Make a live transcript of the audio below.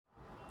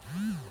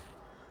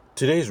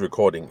Today's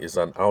recording is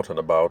an out and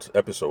about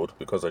episode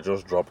because I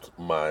just dropped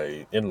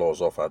my in laws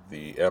off at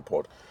the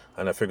airport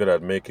and I figured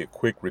I'd make a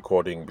quick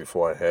recording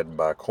before I head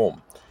back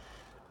home.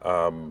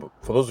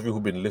 For those of you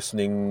who've been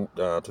listening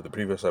to the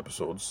previous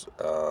episodes,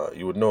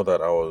 you would know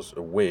that I was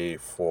away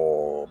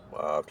for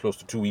close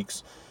to 2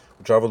 weeks.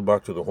 We traveled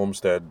back to the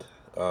homestead,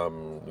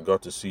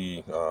 got to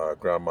see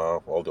grandma,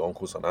 all the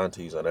uncles and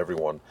aunties, and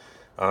everyone.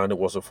 And it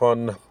was a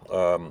fun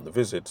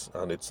visit,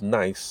 and it's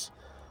nice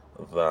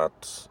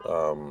that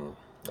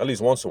at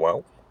least once in a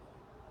while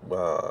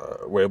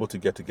we're able to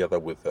get together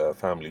with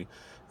family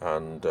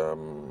and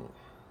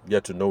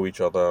get to know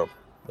each other,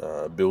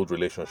 build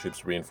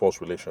relationships, reinforce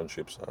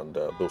relationships, and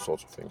those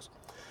sorts of things.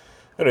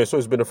 Anyway, so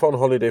it's been a fun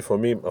holiday for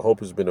me. I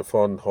hope it's been a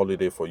fun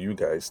holiday for you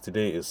guys.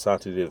 Today is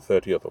Saturday, the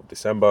 30th of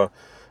December,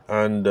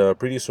 and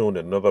pretty soon,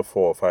 in another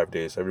 4 or 5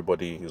 days,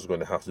 everybody is going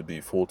to have to be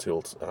full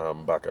tilt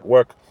back at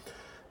work.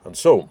 And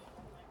so,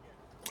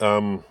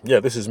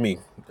 this is me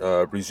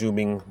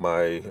resuming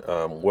my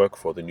work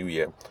for the new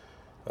year.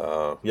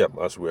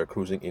 As we're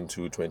cruising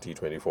into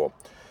 2024.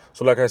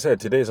 So, like I said,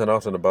 today's an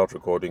out and about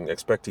recording.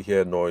 Expect to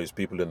hear noise,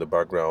 people in the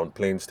background,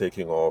 planes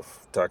taking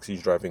off,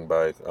 taxis driving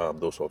by,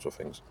 those sorts of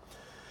things.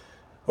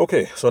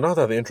 Okay, so now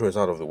that the intro is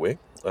out of the way,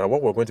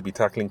 what we're going to be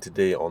tackling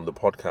today on the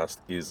podcast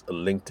is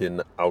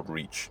LinkedIn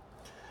outreach.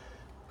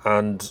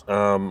 And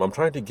I'm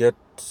trying to get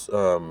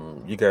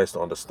you guys to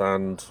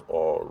understand,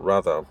 or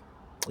rather,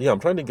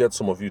 I'm trying to get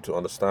some of you to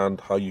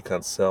understand how you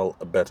can sell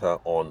better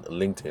on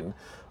LinkedIn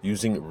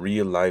using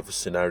real life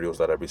scenarios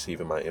that I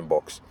receive in my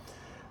inbox.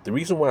 The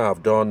reason why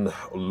I've done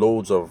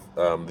loads of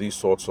these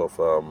sorts of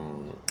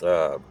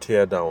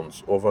tear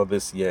downs over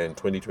this year in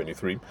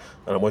 2023, and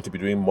I'm going to be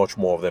doing much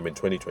more of them in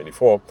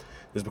 2024,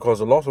 is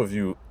because a lot of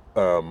you,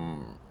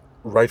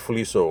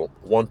 rightfully so,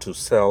 want to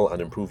sell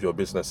and improve your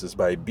businesses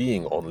by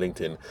being on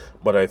LinkedIn,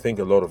 but I think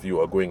a lot of you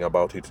are going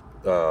about it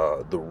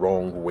the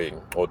wrong way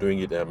or doing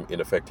it in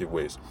ineffective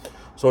ways.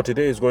 So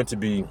today is going to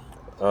be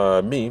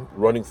me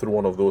running through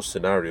one of those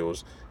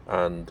scenarios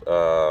and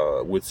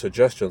with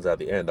suggestions at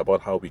the end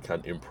about how we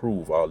can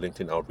improve our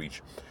LinkedIn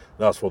outreach.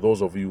 That's for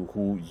those of you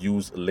who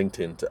use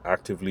LinkedIn to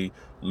actively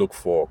look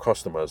for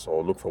customers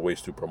or look for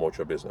ways to promote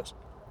your business.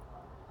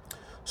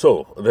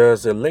 So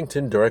there's a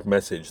LinkedIn direct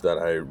message that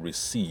I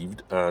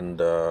received, and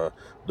the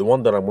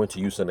one that I'm going to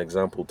use an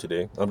example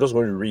today, I'm just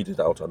going to read it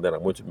out and then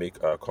I'm going to make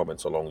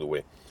comments along the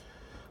way.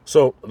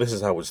 So this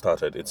is how it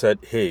started. It said,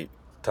 "Hey,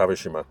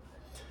 Tavishima."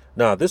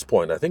 Now, at this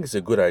point, I think it's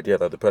a good idea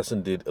that the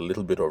person did a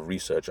little bit of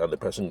research and the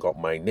person got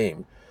my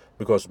name,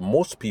 because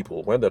most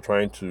people, when they're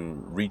trying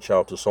to reach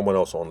out to someone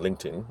else on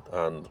LinkedIn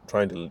and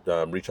trying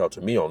to reach out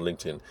to me on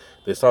LinkedIn,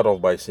 they start off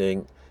by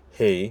saying,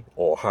 "Hey,"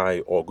 or "Hi,"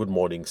 or "Good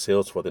morning,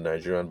 Sales for the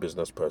Nigerian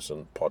Business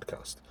Person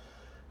podcast."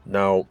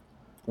 Now,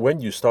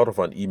 when you start off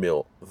an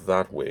email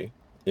that way,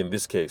 in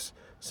this case,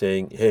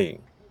 saying,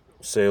 "Hey,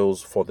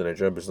 Sales for the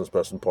Nigerian Business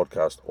Person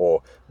podcast,"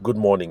 or "Good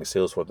morning,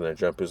 Sales for the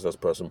Nigerian Business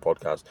Person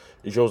podcast,"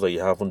 it shows that you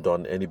haven't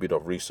done any bit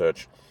of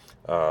research.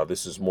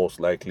 This is most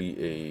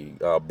likely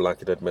a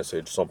blanketed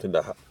message, something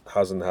that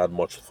hasn't had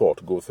much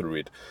thought go through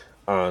it.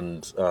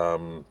 And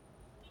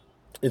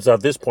it's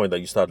at this point that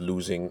you start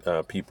losing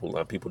people,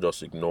 and people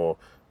just ignore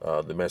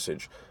the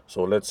message.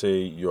 So let's say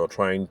you're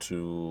trying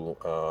to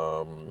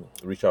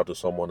reach out to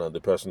someone, and the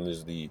person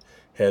is the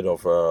head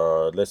of,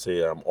 let's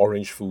say,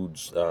 Orange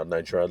Foods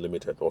Nigeria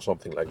Limited or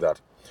something like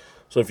that.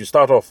 So if you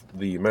start off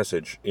the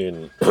message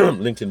in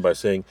LinkedIn by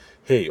saying,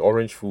 "Hey,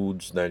 Orange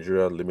Foods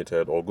Nigeria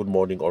Limited," or "Good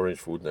morning, Orange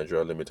Food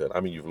Nigeria Limited,"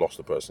 you've lost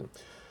the person.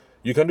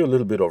 You can do a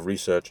little bit of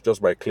research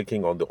just by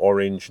clicking on the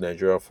Orange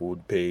Nigeria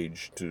Food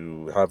page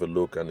to have a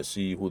look and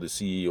see who the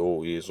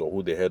CEO is, or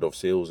who the head of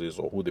sales is,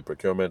 or who the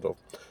procurement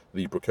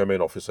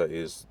officer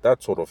is,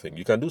 that sort of thing.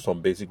 You can do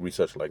some basic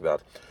research like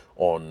that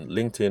on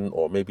LinkedIn,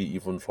 or maybe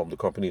even from the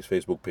company's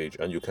Facebook page,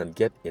 and you can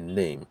get a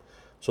name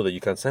so that you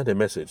can send a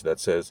message that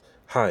says,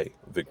 "Hi,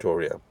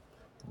 Victoria.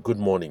 Good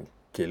morning,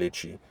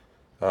 Kelechi.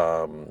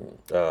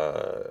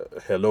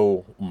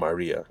 Hello,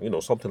 Maria,"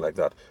 something like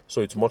that.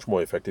 So it's much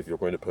more effective. You're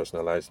going to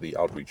personalize the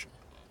outreach.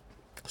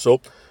 So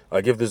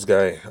I give this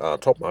guy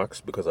top marks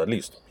because at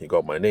least he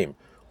got my name.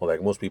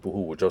 Unlike most people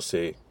who would just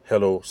say,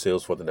 "Hello,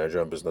 Sales for the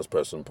Nigerian Business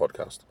Person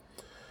podcast."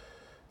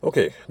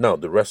 Okay, now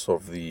the rest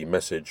of the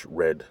message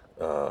read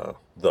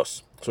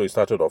thus. So he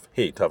started off,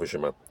 "Hey,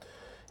 Tavishima.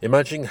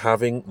 Imagine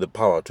having the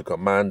power to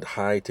command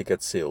high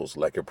ticket sales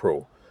like a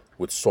pro,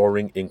 with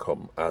soaring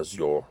income as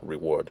your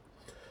reward."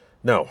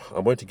 Now,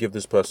 I'm going to give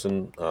this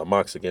person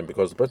marks again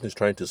because the person is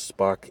trying to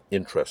spark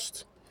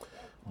interest.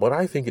 But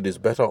I think it is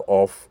better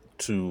off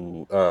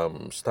to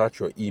start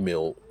your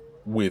email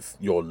with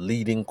your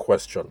leading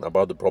question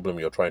about the problem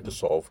you're trying to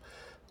solve.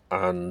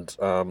 And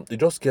it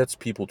just gets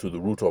people to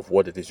the root of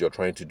what it is you're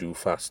trying to do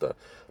faster.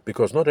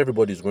 Because not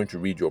everybody is going to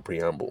read your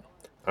preamble.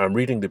 I'm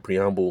reading the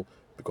preamble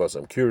because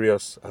I'm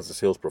curious as a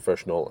sales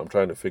professional. I'm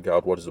trying to figure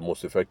out what is the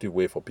most effective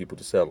way for people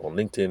to sell on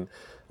LinkedIn.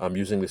 I'm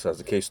using this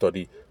as a case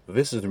study.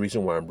 This is the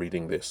reason why I'm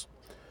reading this.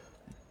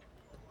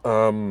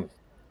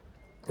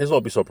 let's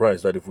not be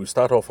surprised that if we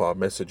start off our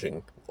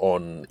messaging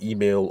on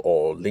email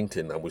or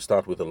LinkedIn and we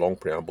start with a long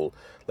preamble,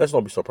 let's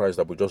not be surprised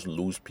that we just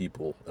lose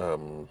people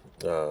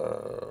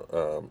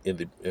in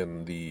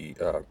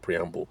the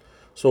preamble.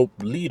 So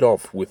lead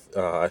off with.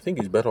 I think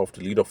it's better off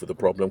to lead off with a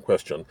problem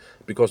question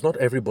because not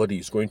everybody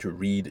is going to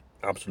read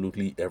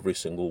absolutely every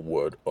single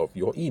word of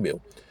your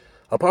email.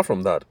 Apart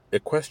from that, a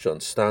question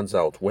stands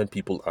out when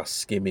people are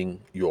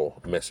skimming your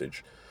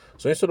message.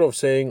 So instead of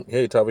saying,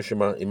 "Hey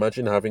Tavishima,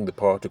 imagine having the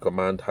power to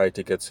command high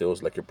ticket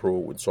sales like a pro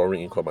with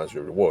soaring income as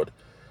your reward,"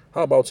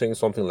 how about saying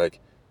something like,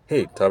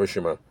 "Hey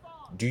Tavishima,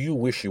 do you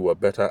wish you were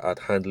better at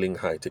handling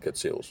high ticket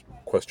sales?"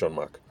 Question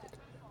mark.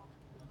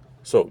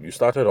 So you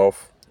started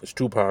off, it's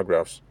two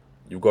paragraphs.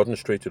 You've gotten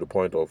straight to the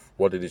point of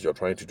what it is you're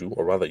trying to do,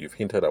 or rather, you've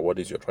hinted at what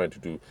it is you're trying to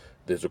do.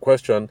 There's a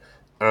question,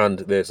 and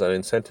there's an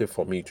incentive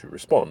for me to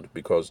respond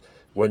because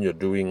when you're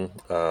doing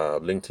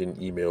LinkedIn,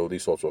 email,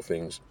 these sorts of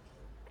things,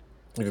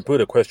 if you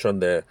put a question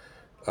there,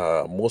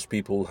 most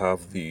people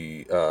have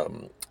the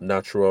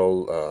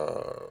natural,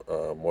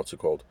 what's it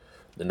called?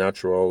 The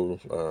natural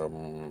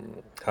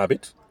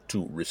habit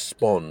to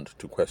respond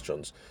to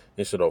questions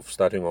instead of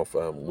starting off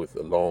with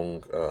a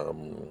long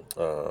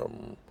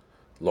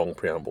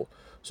preamble.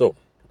 So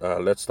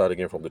let's start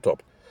again from the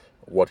top.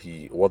 What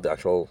the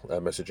actual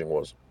messaging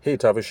was. Hey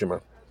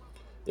Tavishima,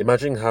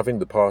 imagine having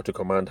the power to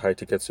command high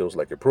ticket sales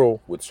like a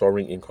pro with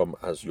soaring income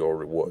as your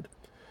reward.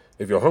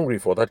 If you're hungry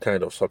for that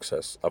kind of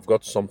success, I've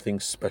got something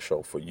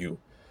special for you.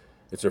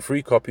 It's a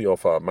free copy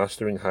of our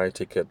Mastering High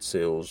Ticket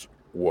Sales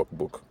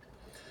workbook.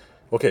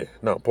 Okay,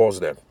 now pause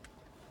there.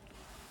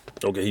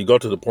 Okay, he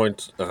got to the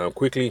point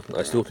quickly.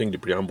 I still think the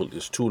preamble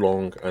is too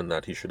long and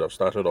that he should have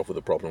started off with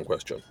a problem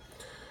question.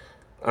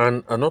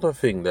 And another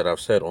thing that I've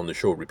said on the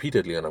show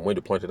repeatedly, and I'm going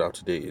to point it out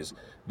today, is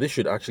this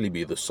should actually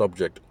be the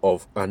subject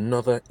of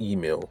another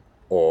email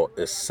or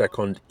a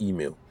second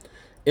email.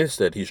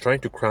 Instead, he's trying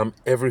to cram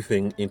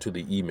everything into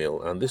the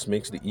email, and this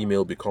makes the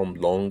email become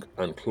long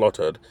and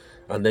cluttered.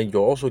 And then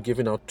you're also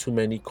giving out too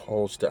many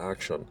calls to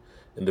action.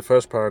 In the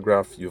first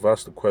paragraph, you've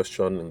asked a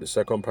question. In the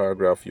second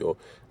paragraph, you're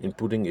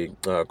inputting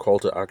a call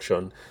to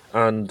action.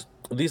 And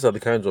these are the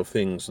kinds of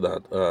things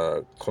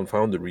that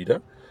confound the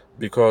reader.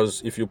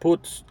 Because if you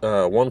put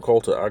one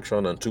call to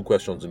action and two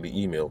questions in the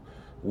email,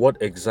 what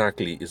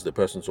exactly is the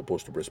person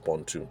supposed to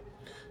respond to?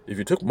 If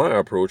you took my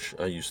approach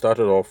and you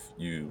started off,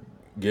 you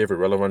gave a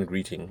relevant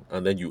greeting,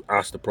 and then you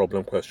asked the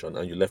problem question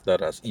and you left that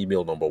as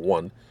email number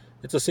one,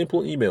 it's a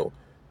simple email.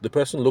 The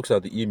person looks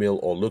at the email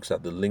or looks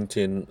at the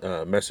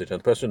LinkedIn message, and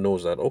the person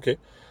knows that, okay,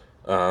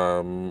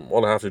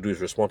 all I have to do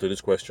is respond to this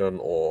question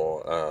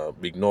or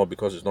ignore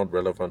because it's not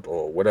relevant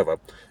or whatever.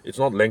 It's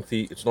not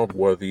lengthy, it's not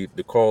worthy.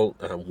 The call,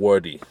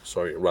 wordy,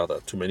 sorry, rather,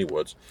 too many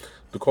words.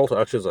 The call to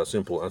actions are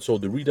simple, and so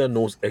the reader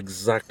knows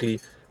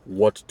exactly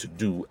what to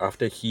do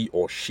after he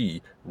or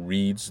she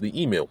reads the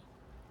email.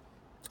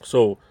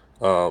 So,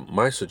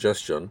 my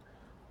suggestion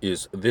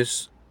is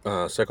this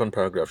second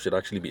paragraph should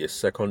actually be a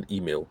second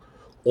email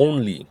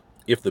only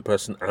if the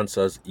person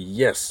answers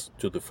yes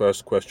to the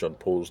first question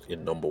posed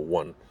in number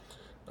one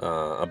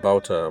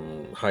about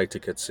high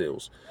ticket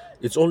sales.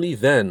 It's only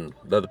then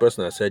that the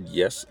person has said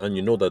yes and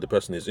you know that the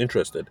person is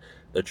interested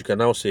that you can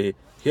now say,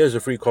 "Here's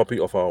a free copy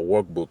of our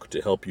workbook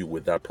to help you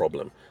with that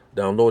problem.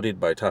 Download it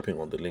by tapping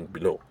on the link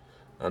below."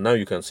 And now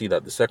you can see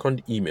that the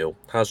second email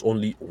has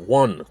only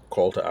one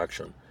call to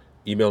action.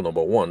 Email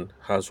number one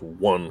has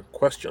one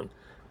question.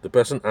 The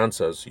person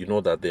answers, you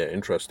know that they are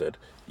interested.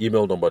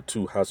 Email number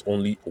two has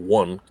only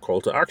one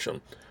call to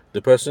action.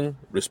 The person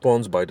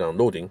responds by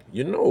downloading,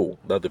 you know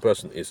that the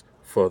person is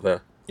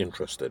further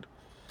interested.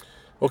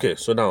 Okay,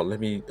 so now let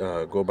me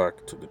go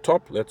back to the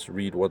top. Let's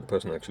read what the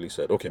person actually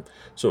said. Okay,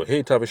 so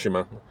hey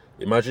Tavishima,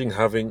 imagine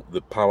having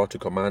the power to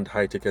command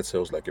high ticket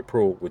sales like a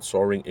pro with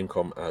soaring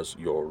income as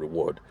your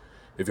reward.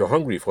 If you're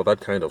hungry for that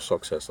kind of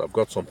success, I've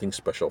got something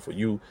special for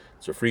you.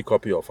 It's a free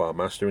copy of our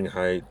Mastering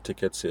High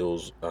Ticket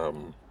Sales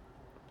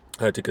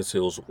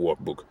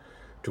workbook.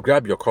 To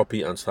grab your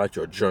copy and start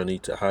your journey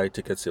to high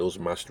ticket sales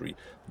mastery,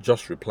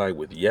 just reply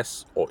with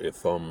yes or a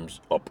thumbs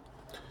up.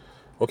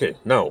 Okay,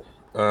 now,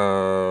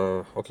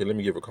 okay, let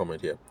me give a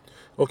comment here.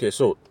 Okay,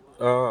 so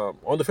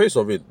on the face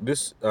of it,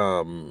 this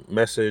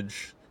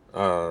message,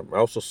 I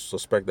also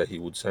suspect that he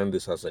would send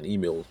this as an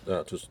email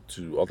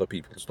to other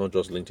people. It's not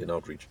just LinkedIn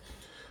outreach.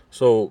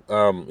 So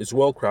it's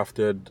well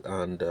crafted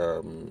and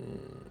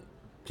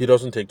he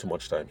doesn't take too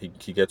much time.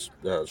 He gets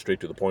straight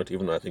to the point,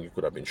 even though I think it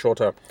could have been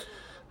shorter.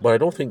 But I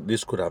don't think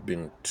this could have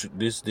been.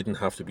 This didn't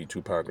have to be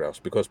two paragraphs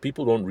because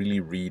people don't really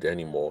read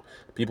anymore.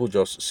 People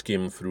just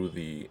skim through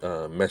the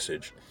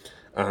message,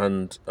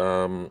 and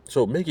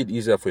so make it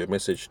easier for your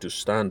message to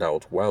stand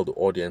out while the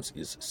audience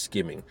is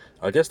skimming.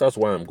 I guess that's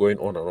why I'm going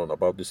on and on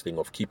about this thing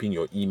of keeping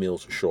your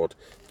emails short,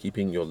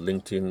 keeping your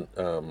LinkedIn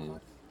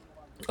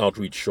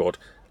outreach short,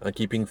 and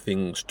keeping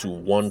things to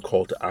one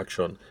call to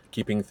action,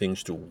 keeping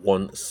things to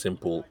one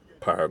simple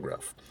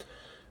paragraph.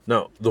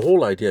 Now, the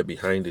whole idea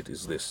behind it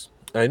is this.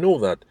 I know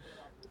that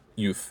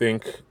you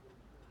think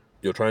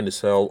you're trying to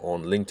sell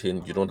on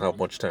LinkedIn, you don't have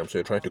much time, so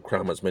you're trying to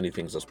cram as many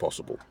things as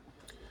possible.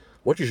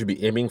 What you should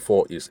be aiming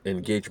for is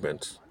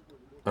engagement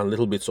and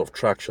little bits of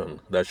traction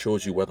that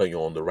shows you whether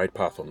you're on the right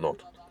path or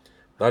not.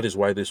 That is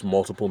why this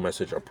multiple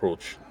message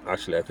approach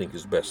actually I think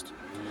is best.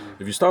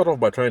 If you start off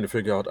by trying to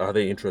figure out are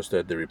they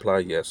interested, they reply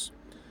yes.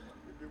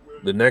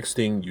 The next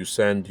thing you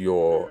send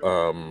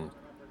your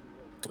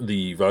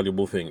the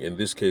valuable thing in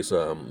this case,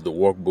 the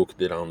workbook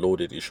they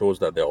downloaded, it shows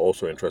that they're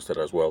also interested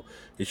as well.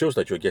 It shows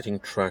that you're getting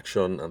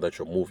traction and that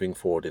you're moving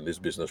forward in this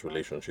business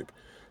relationship.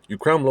 You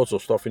cram lots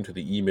of stuff into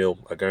the email,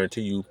 I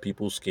guarantee you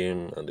people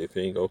skim and they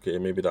think, okay,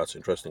 maybe that's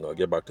interesting, I'll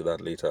get back to that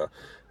later.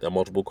 There are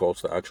multiple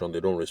calls to action, they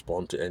don't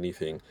respond to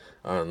anything,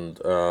 and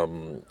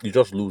you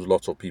just lose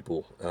lots of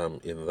people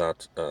in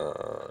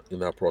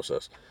that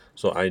process.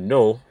 So I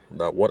know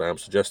that what I'm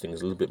suggesting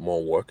is a little bit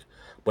more work,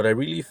 but I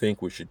really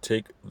think we should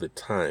take the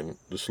time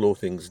to slow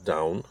things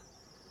down.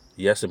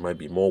 Yes, it might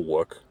be more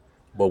work,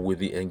 but with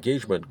the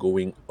engagement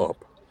going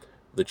up,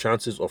 the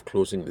chances of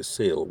closing the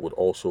sale would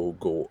also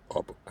go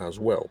up as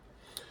well.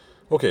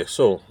 Okay,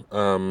 so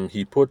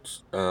he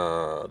put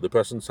the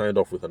person signed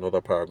off with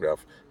another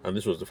paragraph, and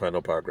this was the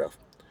final paragraph.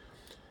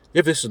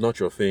 If this is not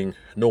your thing,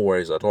 no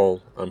worries at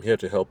all. I'm here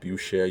to help you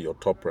share your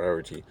top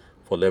priority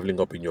for leveling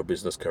up in your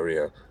business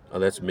career,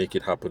 and let's make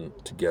it happen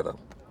together.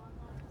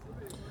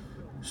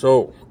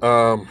 So,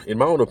 in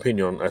my own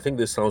opinion, I think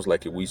this sounds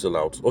like a weasel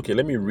out. Okay,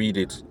 let me read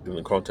it in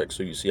the context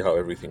so you see how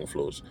everything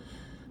flows.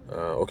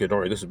 Okay, don't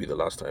worry, this will be the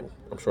last time.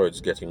 I'm sure it's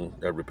getting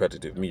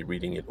repetitive, me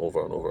reading it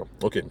over and over.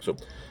 Okay, so,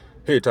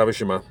 hey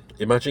Tavishima,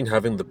 imagine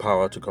having the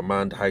power to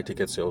command high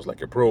ticket sales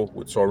like a pro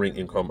with soaring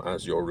income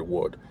as your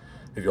reward.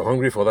 If you're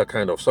hungry for that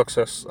kind of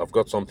success, I've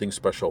got something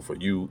special for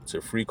you. It's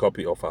a free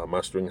copy of our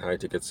Mastering High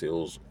Ticket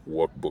Sales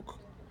workbook.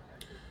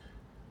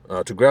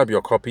 To grab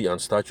your copy and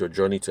start your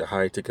journey to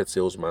high ticket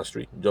sales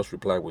mastery, just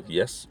reply with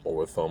yes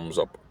or a thumbs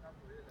up.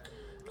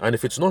 And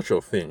if it's not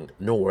your thing,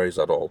 no worries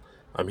at all.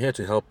 I'm here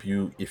to help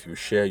you if you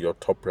share your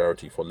top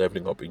priority for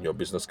leveling up in your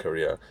business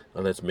career,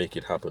 and let's make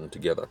it happen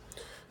together.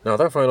 Now,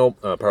 that final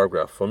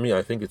paragraph, for me,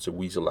 I think it's a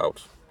weasel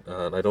out.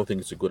 And I don't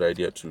think it's a good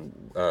idea to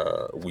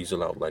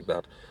weasel out like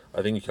that.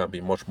 I think you can be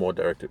much more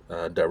direct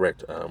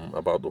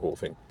about the whole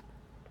thing.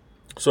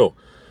 So,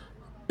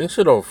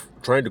 instead of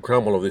trying to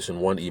cram all of this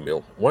in one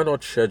email, why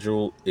not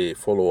schedule a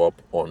follow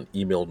up on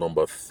email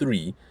number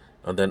 3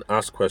 and then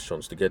ask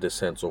questions to get a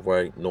sense of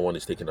why no one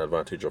is taking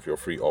advantage of your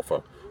free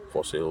offer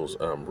for sales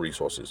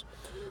resources?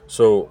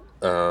 So,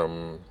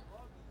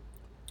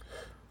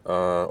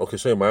 okay,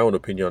 so in my own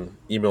opinion,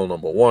 email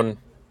number 1,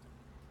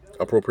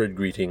 appropriate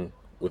greeting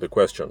with a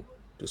question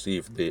to see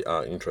if they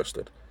are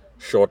interested.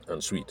 Short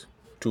and sweet,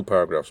 2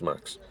 paragraphs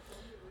max.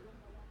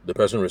 The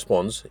person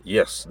responds,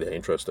 yes, they're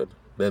interested.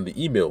 Then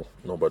the email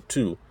number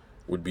 2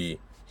 would be,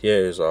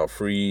 here is our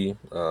free,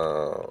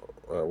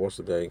 what's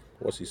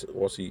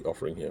he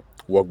offering here?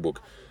 Workbook.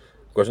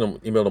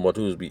 Email number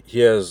 2 is be,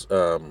 here's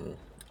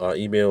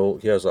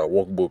here's our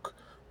workbook,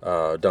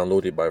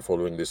 downloaded by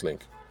following this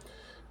link.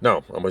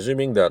 Now, I'm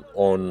assuming that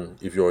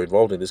if you're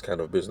involved in this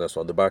kind of business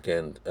on the back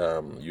end,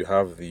 you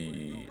have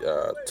the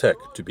tech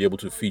to be able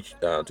to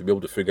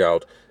figure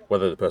out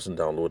whether the person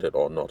downloaded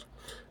or not.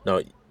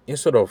 Now,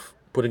 instead of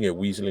putting a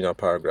weaseling out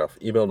paragraph,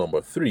 email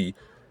number 3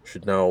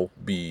 should now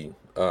be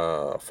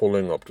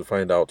following up to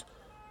find out,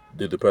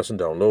 did the person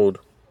download?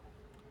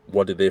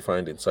 What did they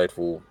find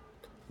insightful?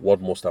 What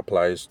most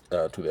applies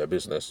to their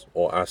business?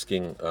 Or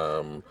asking,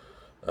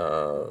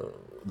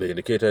 they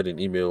indicated in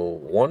email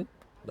 1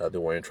 that they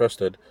were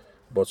interested,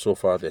 but so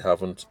far they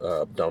haven't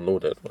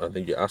downloaded. And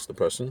then you ask the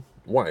person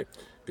why.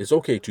 It's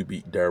okay to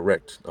be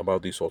direct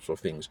about these sorts of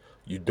things.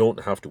 You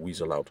don't have to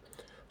weasel out.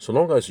 So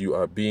long as you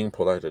are being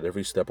polite at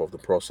every step of the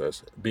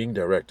process, being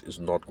direct is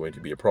not going to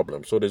be a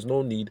problem. So there's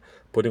no need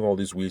putting all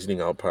these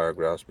weaseling out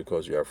paragraphs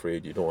because you're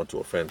afraid you don't want to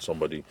offend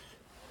somebody.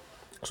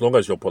 As long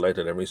as you're polite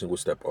at every single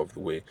step of the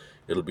way,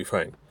 it'll be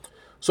fine.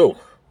 So,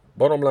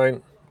 bottom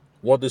line,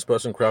 what this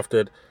person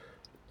crafted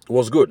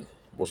was good,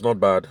 was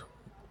not bad,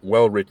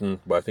 well written,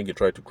 but I think he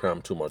tried to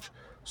cram too much.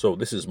 So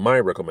this is my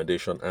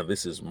recommendation, and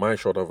this is my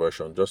shorter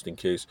version, just in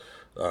case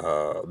there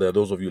are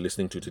those of you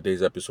listening to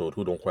today's episode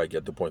who don't quite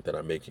get the point that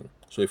I'm making.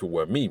 So if it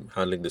were me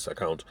handling this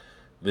account,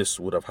 this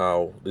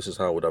is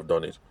how I would have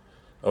done it.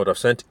 I would have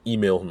sent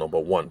email number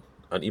 1,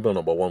 and email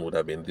number 1 would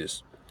have been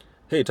this: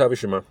 hey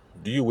Tavishima,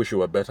 do you wish you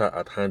were better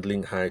at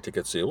handling high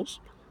ticket sales?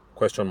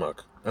 Question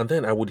mark. And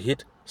then I would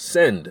hit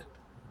send.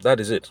 That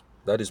is it.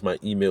 That is my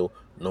email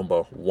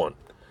number 1.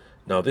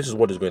 Now, this is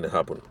what is going to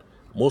happen.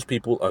 Most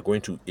people are going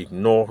to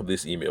ignore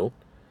this email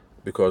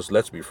because,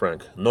 let's be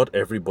frank, not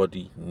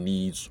everybody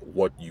needs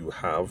what you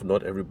have.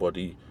 Not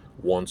everybody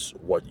wants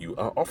what you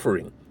are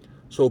offering.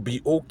 So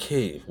be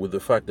okay with the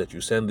fact that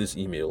you send this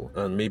email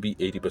and maybe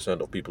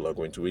 80% of people are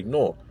going to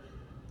ignore.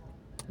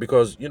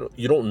 Because,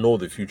 you don't know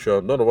the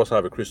future. None of us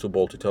have a crystal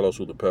ball to tell us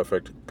who the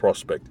perfect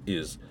prospect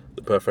is,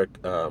 the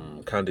perfect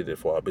candidate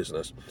for our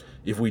business.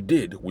 If we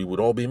did, we would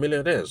all be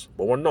millionaires,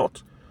 but we're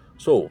not.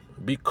 So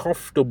be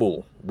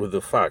comfortable with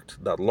the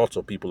fact that lots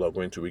of people are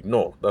going to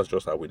ignore. That's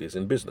just how it is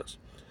in business.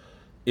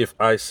 If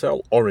I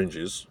sell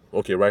oranges,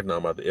 okay, right now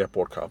I'm at the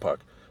airport car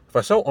park. If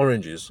I sell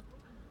oranges,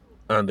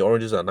 and the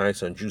oranges are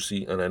nice and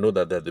juicy, and I know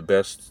that they're the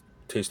best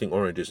tasting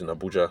oranges in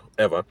Abuja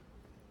ever,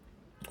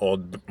 or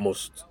the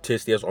most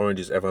tastiest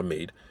oranges ever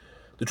made.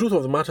 The truth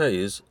of the matter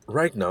is,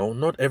 right now,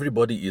 not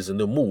everybody is in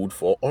the mood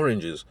for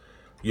oranges.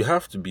 You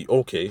have to be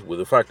okay with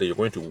the fact that you're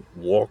going to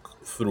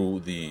walk through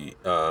the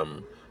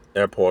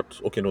airport.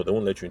 Okay, no, they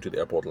won't let you into the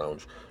airport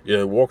lounge.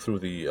 You walk through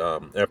the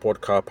airport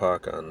car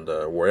park and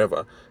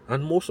wherever,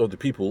 and most of the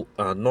people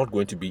are not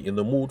going to be in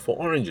the mood for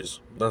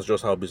oranges. That's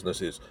just how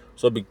business is.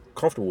 So be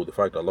comfortable with the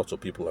fact that lots of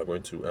people are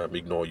going to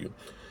ignore you.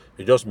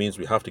 It just means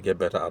we have to get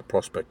better at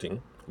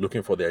prospecting,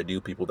 looking for the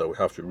ideal people that we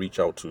have to reach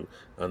out to,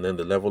 and then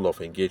the level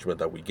of engagement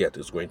that we get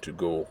is going to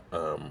go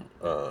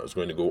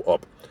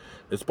up.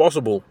 It's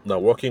possible that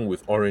working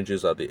with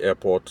oranges at the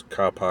airport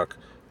car park,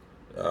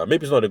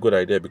 maybe it's not a good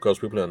idea because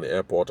people in the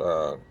airport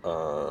are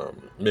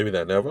maybe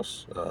they're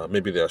nervous,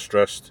 maybe they're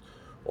stressed,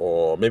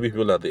 or maybe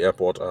people at the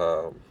airport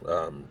are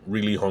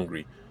really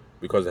hungry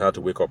because they had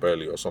to wake up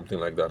early or something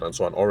like that, and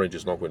so an orange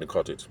is not going to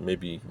cut it.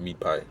 Maybe meat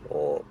pie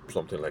or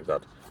something like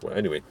that. Well,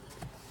 anyway,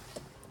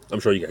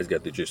 I'm sure you guys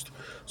get the gist.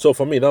 So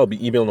for me, that would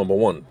be email number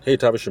one. Hey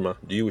Tabishima,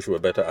 do you wish you were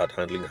better at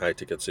handling high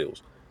ticket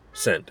sales?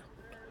 Send.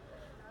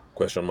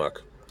 Question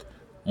mark.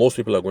 Most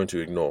people are going to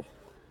ignore.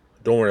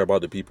 Don't worry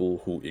about the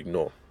people who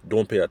ignore.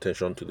 Don't pay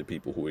attention to the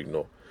people who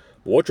ignore.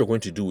 But what you're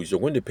going to do is you're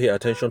going to pay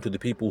attention to the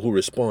people who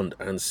respond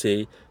and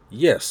say,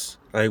 yes,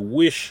 I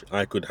wish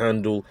I could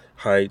handle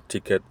high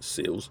ticket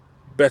sales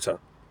better.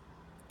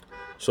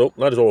 So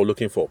that is what we're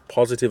looking for.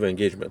 Positive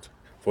engagement.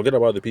 Forget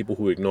about the people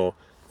who ignore.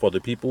 For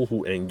the people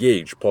who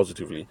engage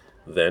positively,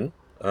 then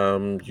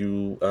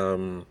you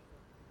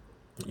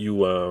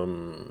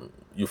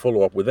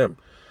follow up with them.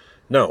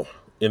 Now,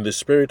 in the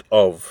spirit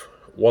of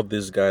what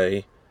this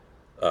guy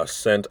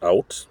sent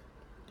out,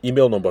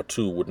 email number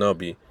 2 would now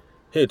be,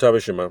 hey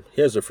Tabishima,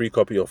 here's a free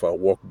copy of our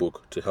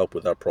workbook to help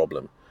with that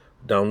problem.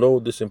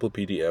 Download the simple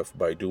PDF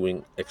by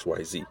doing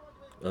XYZ.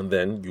 And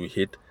then you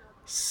hit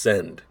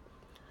send.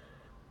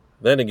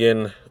 Then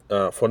again,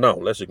 for now,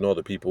 let's ignore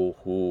the people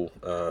who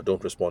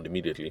don't respond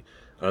immediately.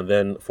 And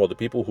then for the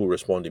people who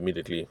respond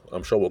immediately,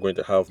 I'm sure we're going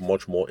to have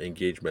much more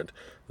engagement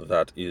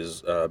that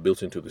is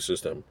built into the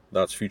system.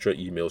 That's future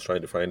emails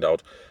trying to find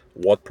out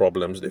what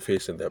problems they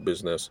face in their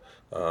business,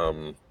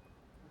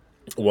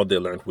 what they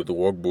learned with the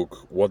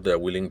workbook, what they're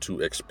willing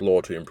to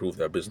explore to improve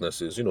their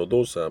businesses,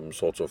 those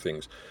sorts of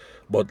things.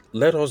 But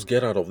let us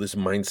get out of this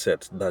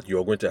mindset that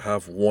you're going to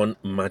have one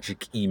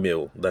magic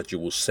email that you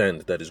will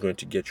send that is going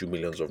to get you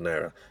millions of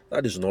naira.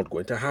 That is not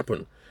going to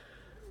happen.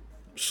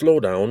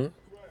 Slow down,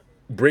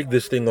 break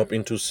this thing up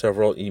into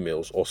several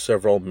emails or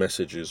several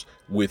messages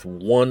with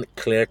one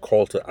clear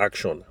call to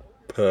action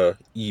per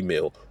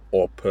email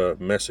or per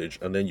message,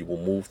 and then you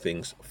will move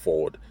things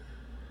forward.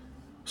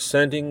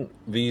 Sending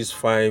these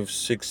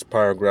 5-6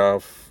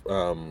 paragraph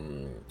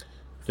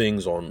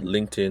things on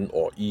LinkedIn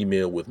or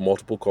email with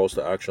multiple calls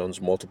to actions,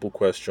 multiple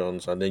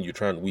questions, and then you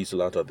try and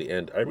weasel out at the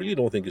end, I really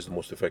don't think is the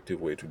most effective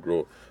way to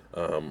grow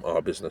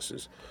our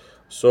businesses.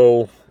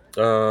 So,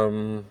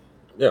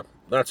 yeah,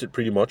 that's it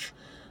pretty much.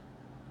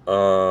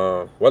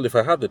 Well, if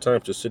I had the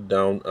time to sit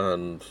down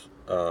and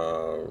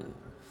go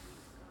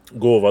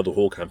over the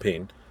whole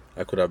campaign,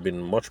 I could have been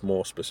much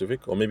more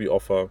specific or maybe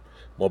offer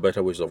more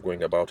better ways of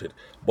going about it.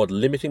 But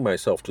limiting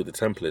myself to the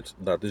template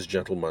that this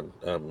gentleman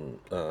put in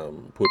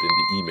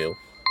the email.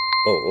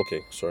 Oh,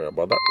 okay. Sorry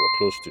about that. We're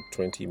close to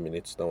 20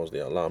 minutes. That was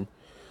the alarm.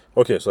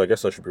 Okay, so I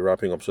guess I should be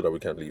wrapping up so that we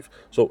can leave.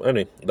 So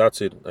anyway,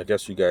 that's it. I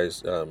guess you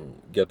guys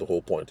get the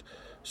whole point.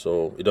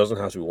 So it doesn't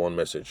have to be one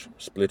message.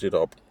 Split it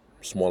up,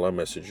 smaller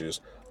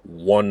messages,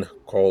 one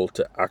call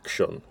to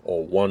action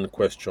or one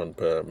question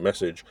per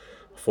message.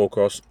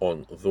 Focus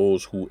on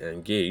those who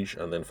engage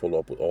and then follow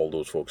up with all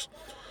those folks.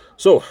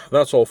 So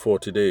that's all for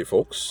today,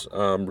 folks.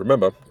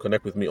 Remember,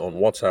 connect with me on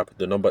WhatsApp.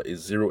 The number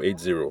is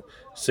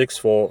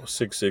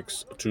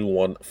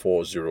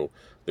 080-6466-2140.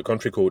 The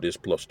country code is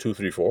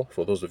 +234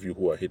 for those of you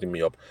who are hitting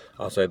me up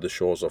outside the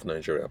shores of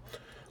Nigeria.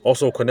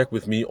 Also, connect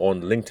with me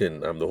on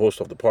LinkedIn. I'm the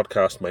host of the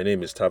podcast. My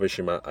name is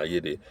Tabishima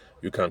Ayede.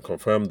 You can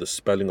confirm the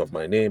spelling of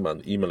my name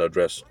and email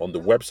address on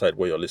the website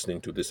where you're listening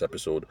to this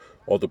episode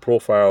or the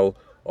profile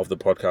of the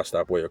podcast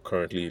app where you're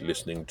currently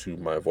listening to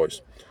my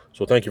voice.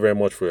 So thank you very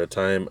much for your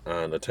time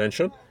and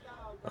attention.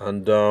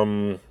 And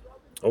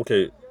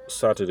okay,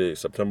 Saturday,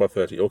 September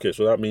 30. Okay,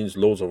 so that means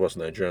loads of us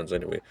Nigerians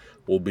anyway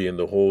will be in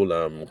the whole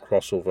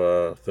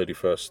crossover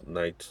 31st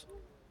night.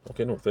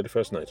 Okay, no,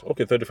 31st night.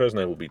 Okay, 31st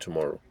night will be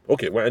tomorrow.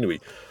 Okay, well, anyway,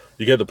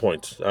 you get the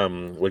point.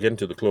 We're getting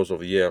to the close of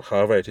the year.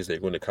 However it is that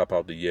you're going to cap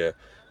out the year,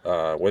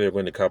 whether you're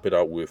going to cap it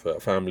out with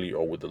family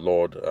or with the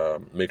Lord,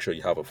 make sure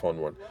you have a fun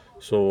one.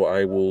 So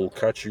I will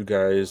catch you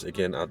guys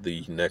again at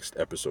the next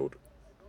episode.